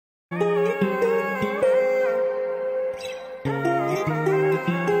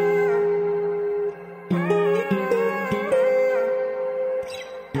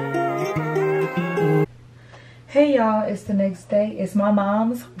it's the next day. It's my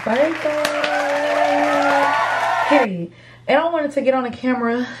mom's birthday. Period. And I wanted to get on the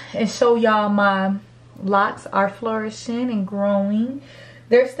camera and show y'all my locks are flourishing and growing.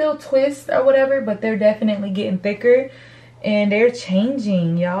 They're still twists or whatever, but they're definitely getting thicker. And they're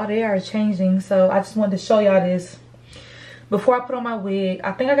changing, y'all. They are changing. So I just wanted to show y'all this before I put on my wig.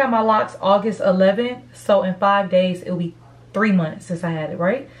 I think I got my locks August 11th. So in 5 days, it'll be 3 months since I had it,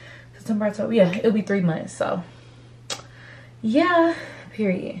 right? September, October. Yeah, it'll be 3 months. So yeah,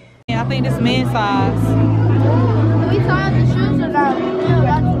 period. Yeah, I think this men's size. We tied the shoes or not?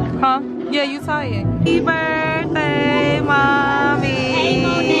 Huh? Yeah, you tie it. Happy birthday, mommy. Hey,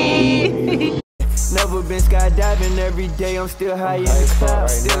 Monet. Never been skydiving, every day I'm still high in the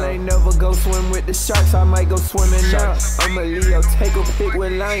clouds. Still ain't never go swim with the sharks, I might go swimming now. I'm a Leo, take a pic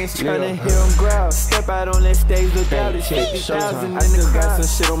with lions, tryna hear them growl. Step out on that stage, look out, it's 50,000 in the crowd. Got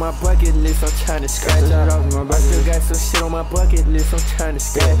some shit on my bucket list, I'm tryna scratch out. I still got some shit on my bucket list, I'm tryna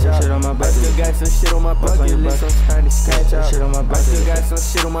scratch out. I still got some shit on my bucket list, I'm tryna scratch out. I still got some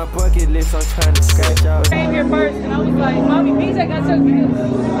shit on my bucket list, I'm tryna scratch out. I came here first and I was like, Mommy, BJ got your gift.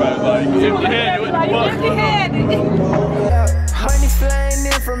 Empty-handed. Honey flying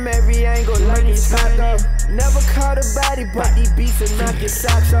in from every angle like it's hot up. Never caught a body, but these beats and knock your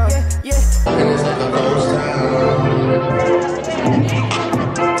socks off. Yeah,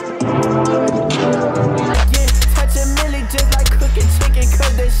 touch a milli just like cooking chicken,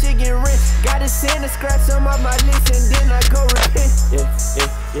 cause that shit get rich. Gotta send a scratch on my list and then I go repent. Yeah.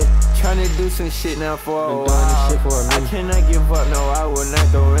 Tryna do some shit now for a while. I cannot give up, no, I will not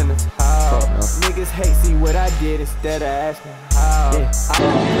throw in the towel. Niggas hate, see what I did instead of asking how.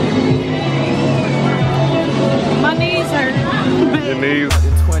 My knees hurt. Your knees.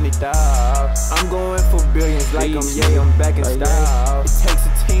 20,000. I'm going for billions like I'm back in style. It takes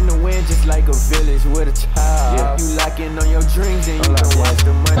a team to win just like a village with a child. You locking on your dreams and you can watch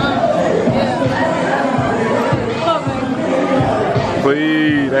the money.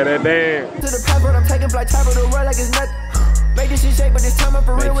 Please, that dance. To the pipe, but I'm taking flight, top of the world like it's nothing. Make this shit shake, but this time I'm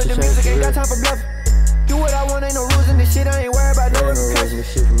for real with the music, ain't got time for bluff. Do what I want, ain't no rules in this shit, I ain't worried about no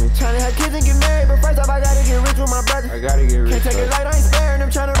repercussions. Tryna have kids and get married, but first off I gotta get rich with my brother. Can't take it light, I ain't sparing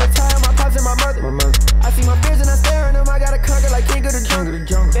them, tryna retire my pops and my mother. I see my fears and I stare at them, I gotta conquer like king of the jungle.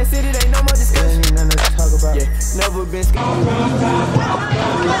 That city, ain't no more discussion. Ain't nothing to talk about. Yeah, never been scared.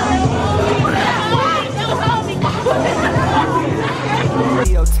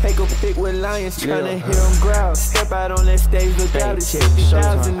 Take a pic with lions, tryna hear them growl. Step out on that stage, look out, it's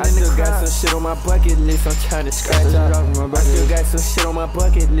 50,000 in the crowd. I still got some shit on my bucket list, I'm tryna scratch out. I still got some shit on my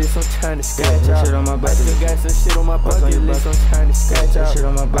bucket list, I'm tryna scratch out. I still got some shit on my bucket list, I'm tryna scratch out.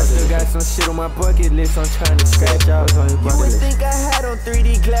 I still got some shit on my bucket list, I'm tryna scratch out. You would think I had on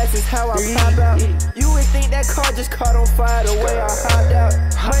 3D glasses, how I pop out. You would think that car just caught on fire the way I hopped out.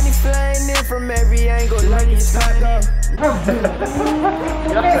 Honey flying in from every angle like it's hot up.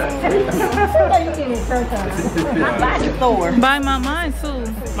 My body's sore. Buy my mind too.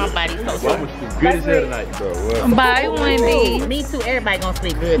 My body's so sore. Good as hell tonight, bro. Bye, Wendy. Me too. Everybody gonna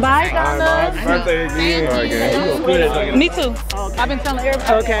sleep good. Bye, Happy Donna. birthday again. All right, gang. You gonna put it. Me too. I've been telling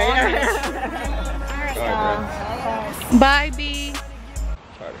everybody. Okay. Bye, B.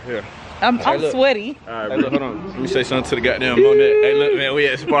 Here. I'm look. sweaty. All right, look, hold on. Let me say something to the goddamn Monet. Hey, look, man, we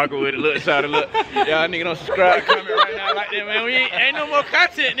at Sparkle with it. Look, shout it, look. Y'all nigga don't subscribe, comment right now like that, man. We ain't no more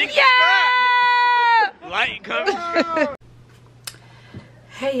content, nigga. Yeah! Subscribe. Like, comment.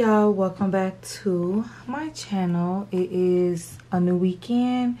 Hey y'all, welcome back to my channel. It is a new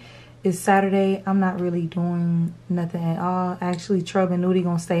weekend. It's Saturday. I'm not really doing nothing at all. Actually, Trub and Nudie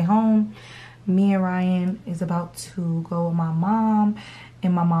gonna stay home. Me and Ryan is about to go with my mom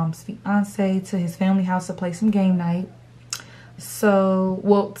and my mom's fiance to his family house to play some game night. So,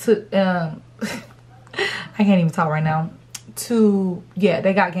 well, I can't even talk right now. Yeah,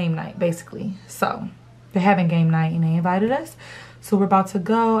 they got game night basically. So they're having game night and they invited us. So we're about to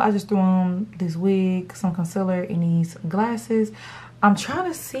go. I just threw on this wig, some concealer, and these glasses. I'm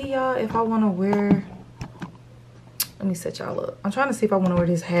trying to see y'all if I want to wear. Let me set y'all up. I'm trying to see if I want to wear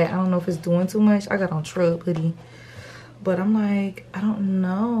this hat. I don't know if it's doing too much. I got on Trub hoodie. But I'm like, I don't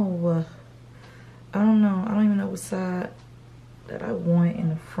know. I don't even know what side that I want in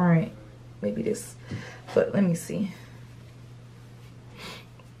the front. Maybe this. But let me see.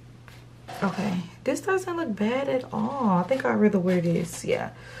 Okay. This doesn't look bad at all. I think I'd rather wear this. Yeah.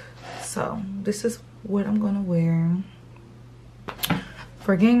 So, this is what I'm going to wear.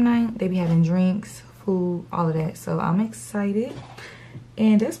 For game night, they be having drinks, food, all of that. So, I'm excited.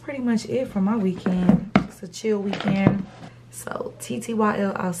 And that's pretty much it for my weekend. It's a chill weekend. So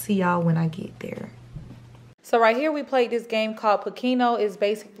TTYL, I'll see y'all when I get there. So right here we played this game called Pokino. It's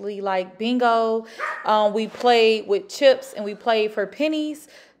basically like bingo. We played with chips and we played for pennies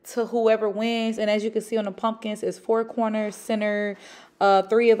to whoever wins. And as you can see on the pumpkins, it's 4 corners, center,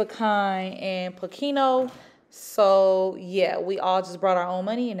 3 of a kind, and Pokino. So yeah, we all just brought our own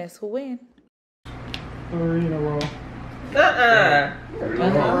money and that's who win. 3 in a row.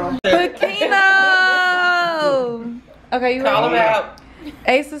 Pokino! Okay, you Call him out.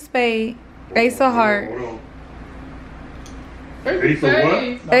 Ace of spade, ace of heart. Ace of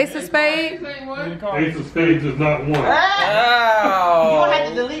what? Ace of spade. Ace of spades is not one. You gonna have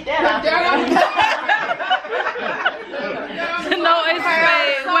to delete that. No ace of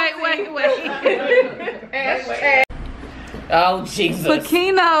spade. Wait. Oh Jesus.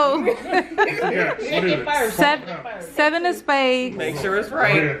 Pokino. What is it? 7 of spades. Make sure it's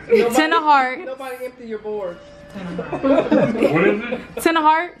right. 10 of hearts. Nobody empty your board. What is it? 10 of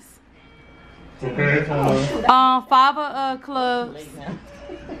hearts. Okay. 5 of clubs.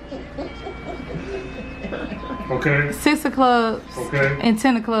 Okay. 6 of clubs. Okay. And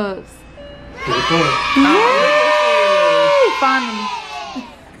 10 of clubs. To the club. Yay! Finally.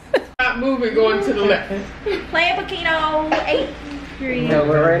 Not moving, going to the left. Playing Pokino 8. No,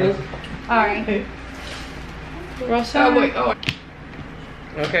 we're ready. Alright. Oh wait. Oh.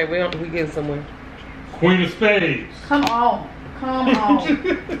 Okay, we getting somewhere. Queen of spades. Come on.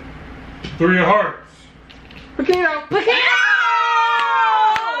 3 of hearts. Pokino. What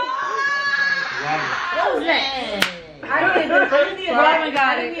was that? Robin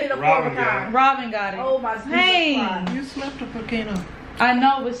got it. Robin got it. Robin got it. Oh my Dang. You slept a Pokino. I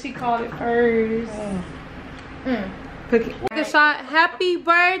know, but she called it first. Take a shot. Happy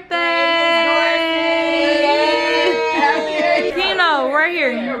birthday! Pokino, right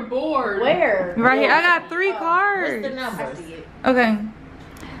here. You're bored. Where? Right here. I got 3 cards. What's the numbers? Okay.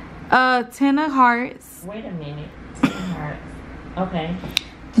 10 of hearts. Wait a minute. 10 hearts. Okay.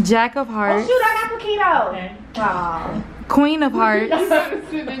 Jack of Oh hearts. shoot, I got Pokino. Okay. Wow. Queen of hearts.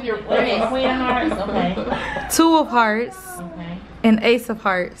 Sitting in your Okay, place. Queen of Hearts. Okay. 2 of hearts. Okay. And ace of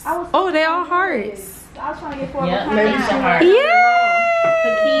hearts. Oh, they all hearts. I was trying to get 4 Maybe of some hearts.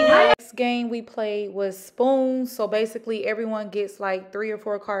 Yeah. Next game we played was spoons. So basically everyone gets like 3 or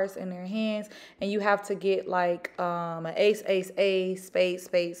 4 cards in their hands and you have to get like an ace,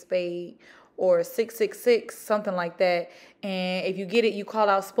 spade, or 6, something like that. And if you get it, you call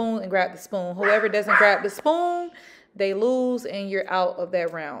out spoon and grab the spoon. Whoever doesn't grab the spoon, they lose and you're out of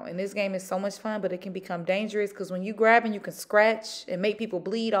that round. And this game is so much fun, but it can become dangerous because when you grab and you can scratch and make people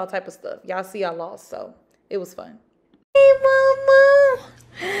bleed, all type of stuff. Y'all see I lost, so it was fun. Hey, Mama.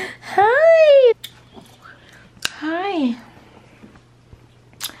 Hi.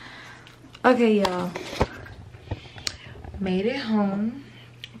 Okay, y'all. Made it home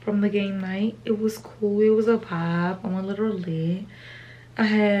from the game night. It was cool. It was a vibe. I'm a little lit. I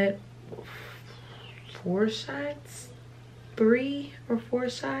had 4 shots, 3 or 4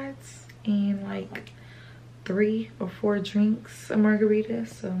 shots, and like 3 or 4 drinks, a margarita.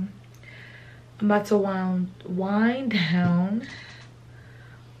 So I'm about to wind down,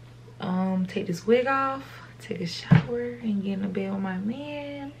 take this wig off, take a shower, and get in the bed with my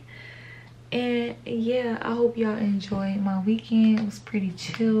man. And yeah, I hope y'all enjoyed my weekend. It was pretty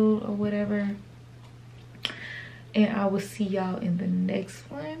chill or whatever. And I will see y'all in the next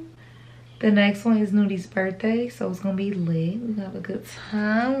one. The next one is Nudi's birthday, so it's gonna be lit. We're gonna have a good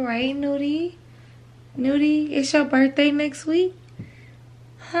time, right, Nudi? Nudi, it's your birthday next week?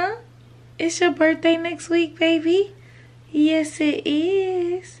 Huh? It's your birthday next week, baby? Yes, it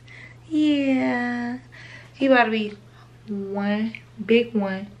is. Yeah. He about to be one, big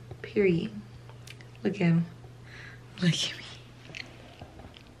one, period. Look at him. Look at me.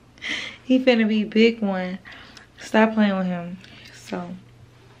 He finna be big one. Stop playing with him. So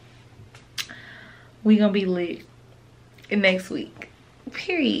we gonna be lit next week,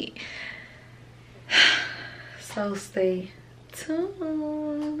 period. So stay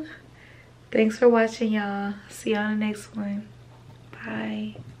tuned. Thanks for watching, y'all. See y'all in the next one.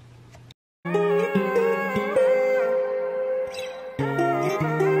 Bye.